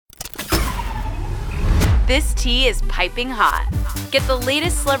This tea is piping hot. Get the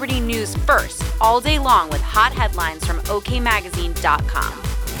latest celebrity news first all day long with hot headlines from okmagazine.com.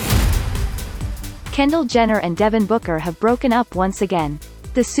 Kendall Jenner and Devin Booker have broken up once again.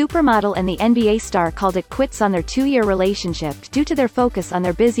 The supermodel and the NBA star called it quits on their 2-year relationship due to their focus on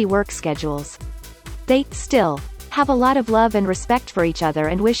their busy work schedules. They, still, have a lot of love and respect for each other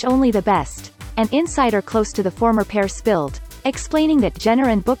and wish only the best, an insider close to the former pair spilled, explaining that Jenner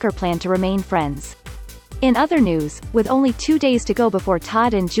and Booker plan to remain friends. In other news, with only 2 days to go before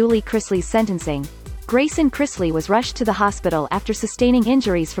Todd and Julie Chrisley's sentencing, Grayson Chrisley was rushed to the hospital after sustaining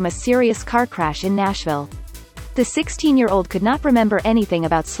injuries from a serious car crash in Nashville. The 16-year-old could not remember anything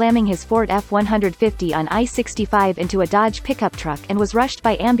about slamming his Ford F-150 on I-65 into a Dodge pickup truck and was rushed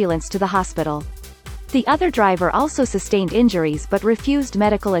by ambulance to the hospital. The other driver also sustained injuries but refused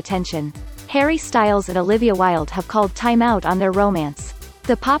medical attention. Harry Styles and Olivia Wilde have called time out on their romance.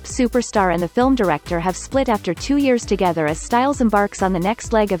 The pop superstar and the film director have split after 2 years together as Styles embarks on the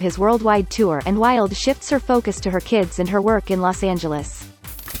next leg of his worldwide tour and Wilde shifts her focus to her kids and her work in Los Angeles.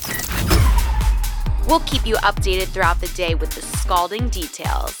 We'll keep you updated throughout the day with the scalding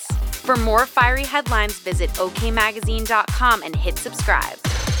details. For more fiery headlines, visit okmagazine.com and hit subscribe.